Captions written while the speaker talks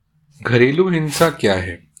घरेलू हिंसा क्या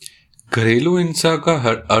है? घरेलू हिंसा का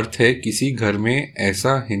हर अर्थ है किसी घर में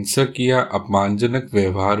ऐसा हिंसक या अपमानजनक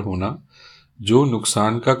व्यवहार होना जो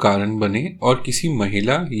नुकसान का कारण बने और किसी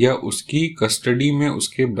महिला या उसकी कस्टडी में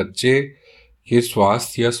उसके बच्चे के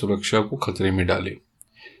स्वास्थ्य या सुरक्षा को खतरे में डाले।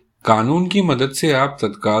 कानून की मदद से आप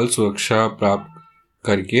तत्काल सुरक्षा प्राप्त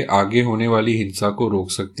करके आगे होने वाली हिंसा को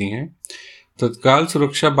रोक सकती हैं। तत्काल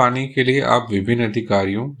सुरक्षा पाने के लिए आप विभिन्न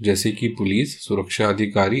अधिकारियों जैसे कि पुलिस, सुरक्षा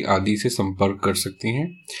अधिकारी आदि से संपर्क कर सकती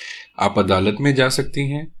हैं। आप अदालत में जा सकती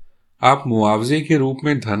हैं। आप मुआवजे के रूप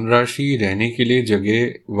में धनराशि, रहने के लिए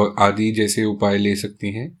जगह आदि जैसे उपाय ले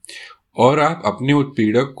सकती हैं। और आप अपने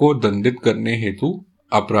उत्पीड़क को दंडित करने हेतु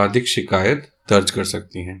आपराधिक शिकायत दर्ज कर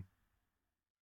सकती हैं।